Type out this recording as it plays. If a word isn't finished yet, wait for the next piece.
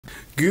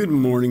Good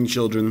morning,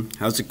 children.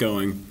 How's it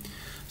going?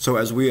 So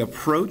as we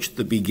approach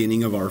the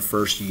beginning of our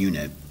first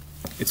unit,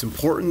 it's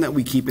important that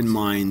we keep in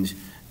mind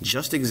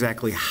just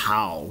exactly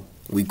how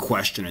we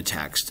question a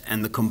text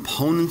and the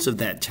components of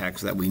that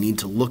text that we need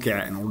to look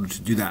at in order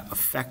to do that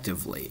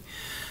effectively.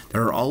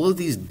 There are all of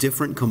these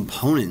different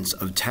components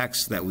of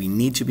text that we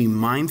need to be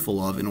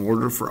mindful of in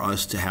order for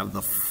us to have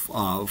the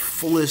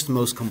fullest,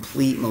 most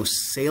complete, most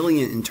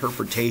salient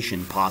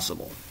interpretation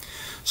possible.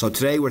 So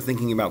today we're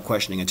thinking about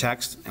questioning a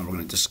text, and we're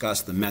going to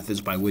discuss the methods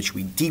by which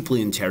we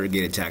deeply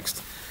interrogate a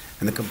text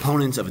and the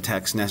components of a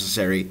text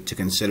necessary to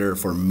consider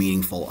for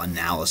meaningful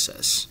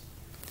analysis.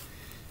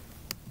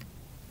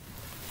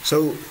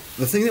 So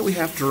the thing that we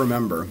have to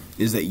remember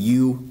is that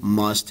you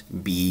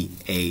must be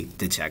a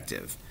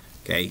detective.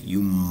 Okay,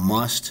 you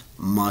must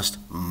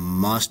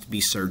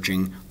be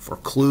searching for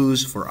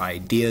clues, for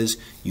ideas.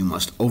 You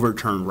must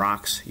overturn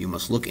rocks. You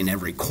must look in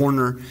every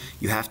corner.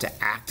 You have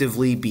to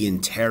actively be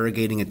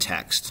interrogating a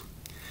text.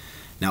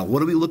 Now,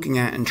 what are we looking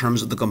at in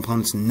terms of the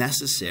components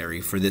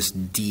necessary for this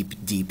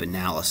deep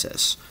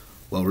analysis?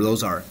 Well,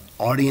 those are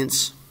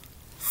audience,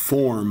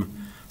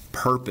 form,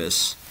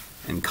 purpose,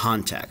 and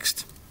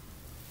context.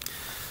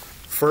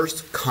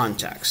 First,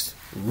 context.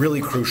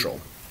 Really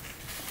crucial.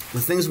 The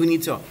things we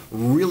need to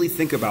really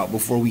think about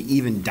before we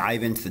even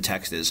dive into the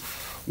text is,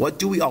 what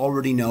do we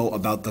already know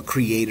about the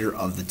creator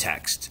of the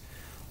text?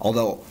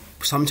 Although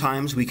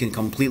sometimes we can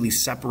completely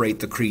separate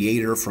the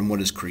creator from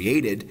what is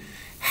created,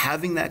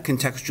 having that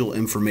contextual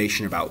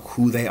information about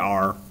who they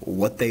are,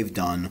 what they've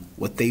done,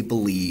 what they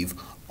believe,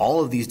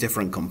 all of these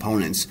different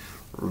components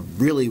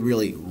really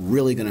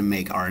going to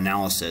make our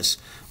analysis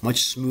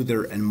much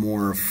smoother and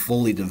more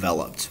fully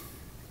developed.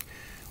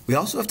 We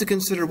also have to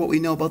consider what we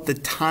know about the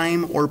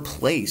time or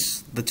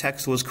place the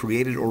text was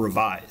created or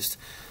revised.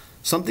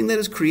 Something that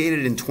is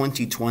created in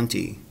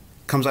 2020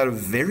 comes out of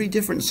very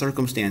different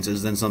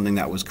circumstances than something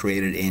that was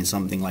created in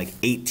something like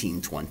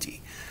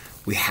 1820.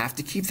 We have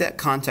to keep that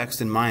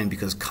context in mind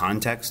because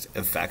context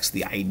affects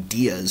the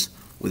ideas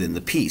within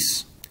the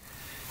piece.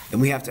 And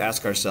we have to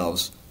ask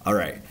ourselves, all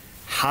right,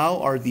 how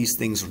are these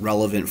things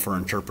relevant for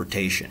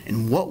interpretation?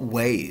 In what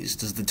ways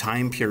does the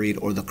time period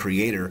or the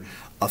creator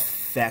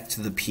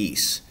affect the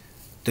piece?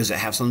 Does it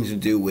have something to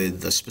do with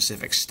the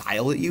specific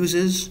style it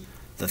uses,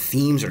 the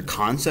themes or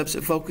concepts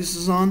it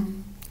focuses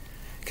on?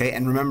 Okay,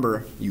 and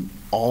remember, you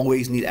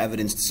always need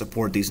evidence to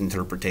support these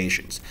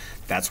interpretations.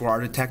 That's where our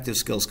detective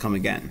skills come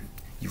again.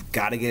 You've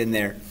got to get in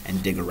there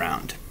and dig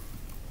around.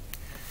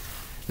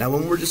 Now,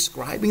 when we're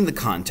describing the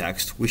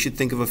context, we should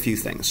think of a few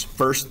things.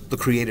 First, the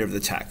creator of the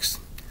text.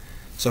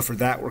 So for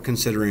that, we're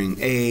considering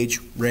age,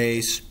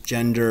 race,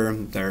 gender,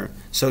 their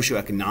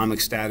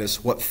socioeconomic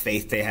status, what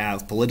faith they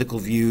have, political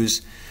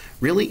views,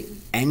 really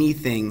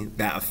anything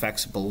that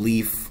affects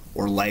belief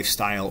or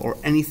lifestyle or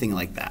anything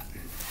like that.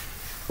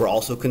 We're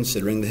also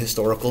considering the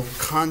historical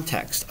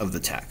context of the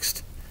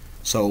text.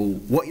 So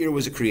what year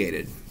was it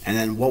created? And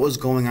then what was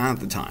going on at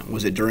the time?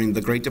 Was it during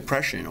the Great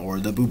Depression or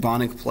the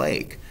bubonic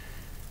plague?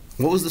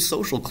 What was the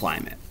social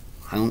climate?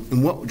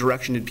 In what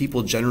direction did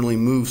people generally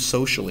move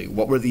socially?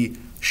 What were the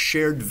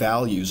shared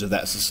values of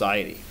that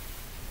society?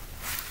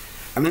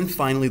 And then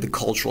finally, the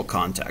cultural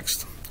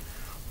context.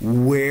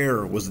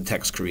 Where was the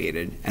text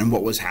created and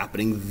what was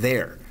happening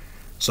there?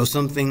 So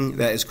something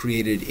that is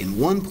created in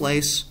one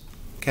place,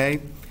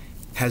 okay,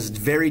 has a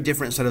very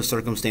different set of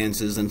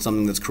circumstances than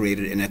something that's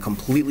created in a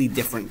completely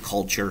different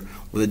culture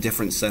with a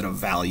different set of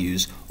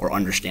values or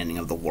understanding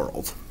of the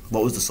world.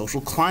 What was the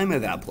social climate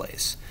of that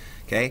place?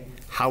 Okay,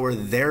 how are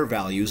their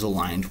values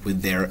aligned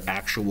with their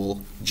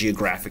actual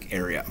geographic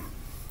area?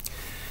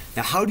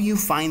 Now, how do you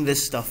find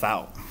this stuff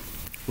out?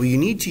 Well, you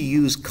need to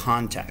use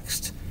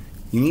context.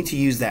 You need to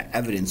use that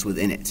evidence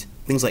within it.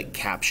 Things like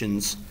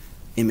captions,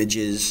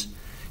 images,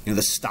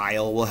 the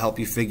style will help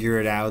you figure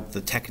it out, the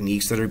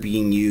techniques that are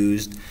being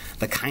used,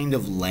 the kind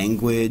of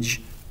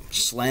language,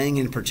 slang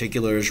in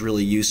particular is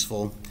really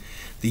useful,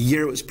 the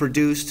year it was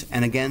produced,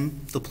 and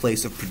again, the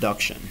place of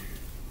production.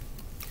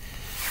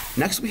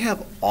 Next, we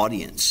have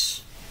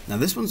audience. Now,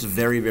 this one's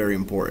very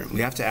important.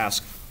 We have to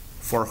ask,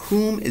 for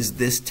whom is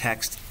this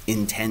text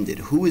intended?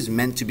 Who is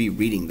meant to be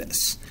reading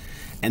this?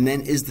 And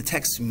then, is the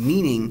text's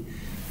meaning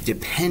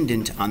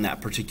dependent on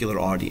that particular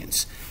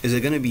audience? Is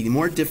it going to be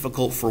more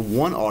difficult for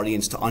one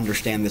audience to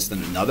understand this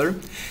than another?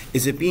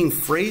 Is it being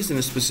phrased in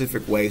a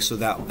specific way so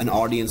that an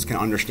audience can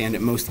understand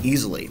it most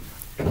easily?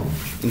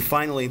 And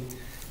finally,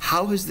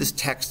 how has this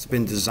text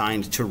been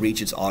designed to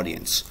reach its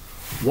audience?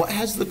 What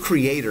has the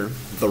creator,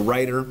 the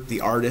writer,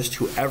 the artist,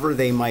 whoever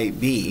they might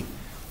be,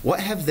 what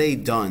have they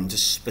done to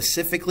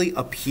specifically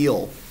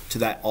appeal to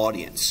that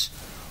audience?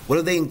 What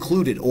have they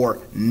included or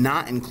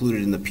not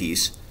included in the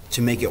piece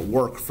to make it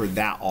work for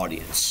that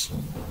audience?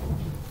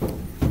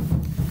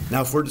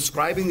 Now, if we're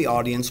describing the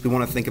audience, we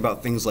want to think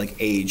about things like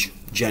age,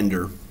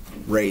 gender,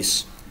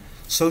 race,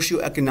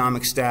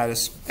 socioeconomic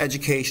status,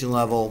 education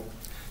level,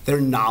 their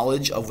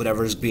knowledge of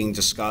whatever is being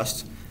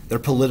discussed, their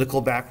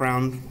political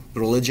background,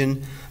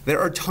 religion. There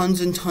are tons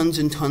and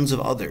tons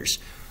of others.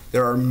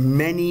 There are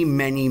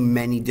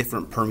many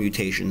different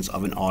permutations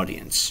of an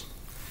audience.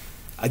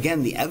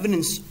 Again, the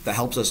evidence that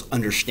helps us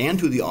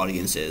understand who the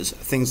audience is,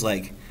 things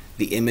like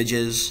the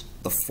images,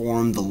 the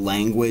form, the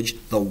language,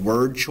 the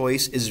word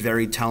choice is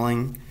very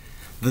telling,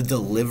 the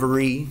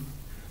delivery,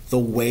 the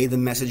way the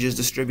message is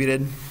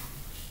distributed.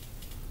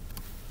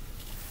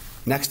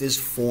 Next is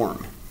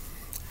form.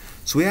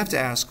 So we have to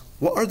ask,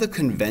 what are the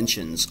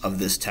conventions of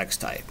this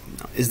text type?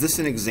 Now, is this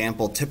an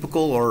example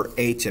typical or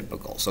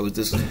atypical? So is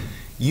this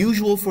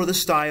usual for the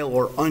style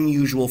or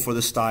unusual for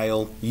the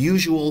style,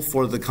 usual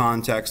for the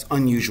context,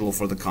 unusual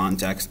for the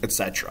context,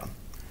 etc.?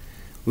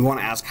 We want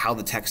to ask how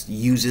the text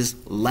uses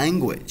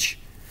language,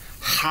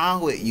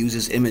 how it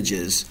uses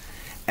images,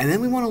 and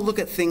then we want to look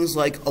at things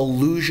like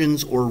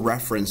allusions or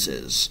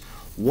references.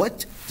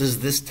 What does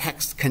this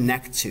text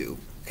connect to?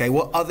 Okay,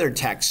 what other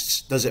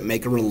texts does it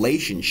make a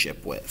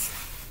relationship with?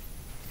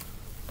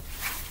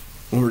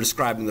 When we're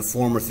describing the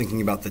form, we're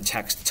thinking about the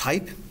text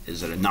type.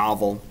 Is it a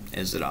novel?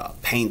 Is it a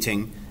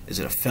painting? Is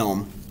it a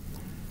film?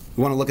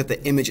 We want to look at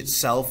the image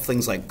itself,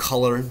 things like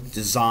color,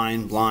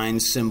 design,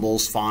 lines,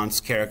 symbols, fonts,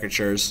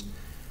 caricatures.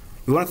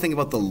 We want to think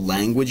about the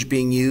language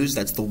being used.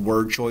 That's the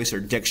word choice or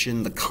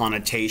diction, the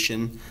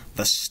connotation,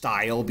 the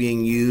style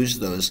being used,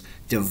 those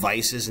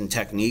devices and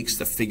techniques,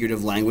 the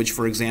figurative language,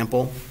 for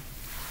example.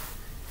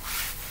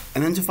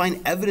 And then to find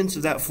evidence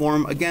of that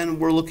form, again,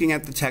 we're looking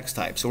at the text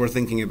type. So we're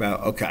thinking about,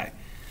 okay,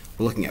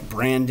 we're looking at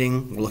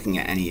branding, we're looking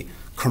at any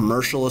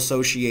commercial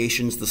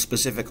associations, the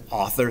specific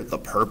author, the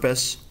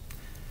purpose.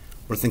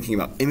 We're thinking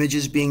about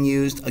images being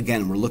used.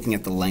 Again, we're looking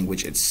at the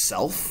language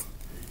itself.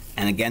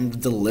 And again, the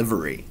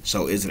delivery.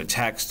 So is it a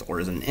text or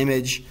is it an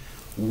image?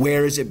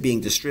 Where is it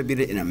being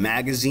distributed? In a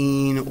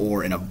magazine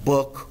or in a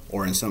book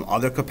or in some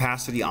other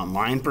capacity,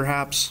 online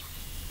perhaps?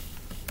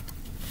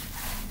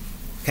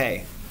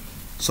 Okay.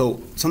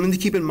 So something to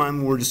keep in mind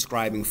when we're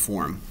describing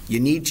form. You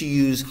need to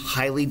use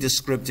highly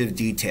descriptive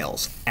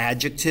details.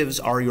 Adjectives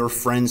are your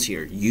friends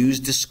here. Use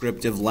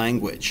descriptive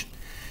language.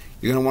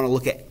 You're going to want to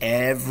look at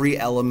every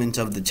element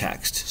of the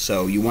text.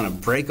 So you want to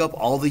break up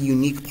all the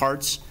unique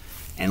parts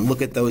and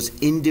look at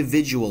those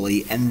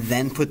individually and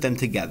then put them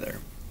together.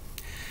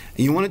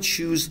 And you want to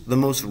choose the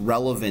most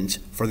relevant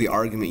for the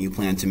argument you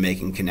plan to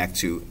make and connect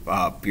to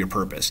your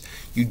purpose.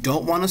 You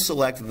don't want to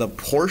select the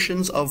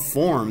portions of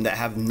form that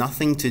have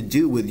nothing to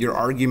do with your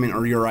argument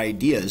or your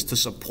ideas to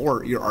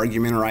support your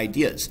argument or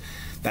ideas.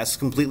 That's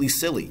completely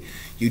silly.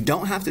 You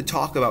don't have to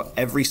talk about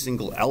every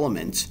single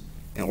element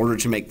in order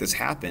to make this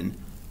happen,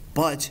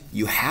 but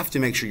you have to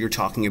make sure you're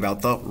talking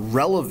about the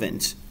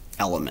relevant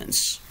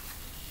elements.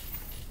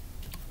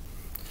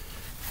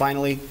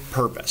 Finally,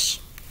 purpose.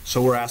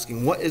 So we're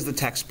asking, what is the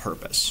text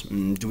purpose?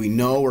 Do we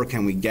know or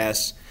can we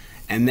guess?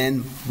 And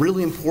then,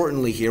 really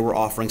importantly here, we're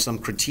offering some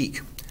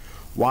critique.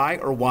 Why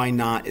or why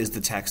not is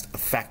the text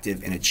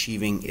effective in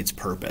achieving its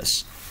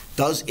purpose?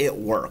 Does it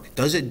work?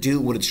 Does it do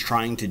what it's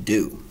trying to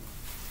do?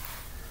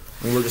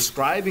 When we're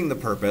describing the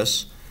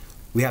purpose,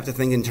 we have to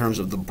think in terms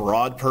of the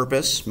broad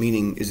purpose,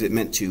 meaning is it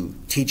meant to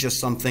teach us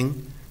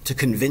something, to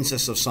convince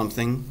us of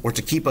something, or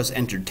to keep us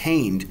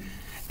entertained?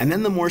 And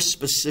then the more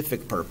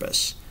specific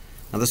purpose.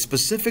 Now, the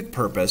specific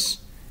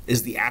purpose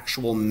is the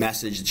actual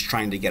message it's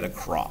trying to get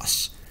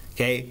across,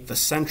 okay? The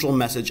central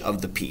message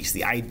of the piece,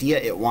 the idea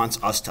it wants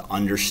us to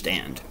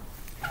understand.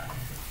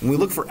 When we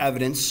look for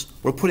evidence,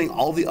 we're putting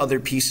all the other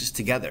pieces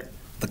together,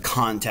 the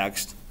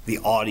context, the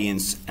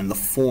audience, and the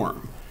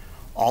form.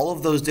 All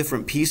of those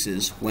different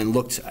pieces, when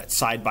looked at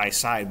side by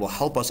side, will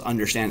help us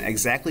understand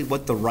exactly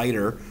what the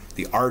writer,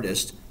 the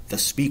artist, the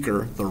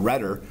speaker, the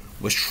reader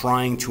was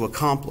trying to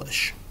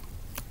accomplish.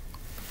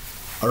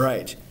 All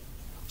right.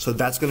 So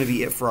that's going to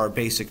be it for our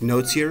basic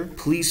notes here.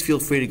 Please feel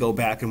free to go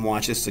back and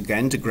watch this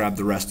again to grab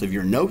the rest of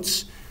your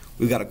notes.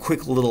 We've got a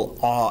quick little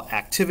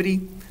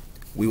activity.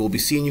 We will be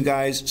seeing you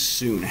guys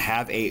soon.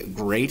 Have a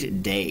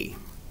great day.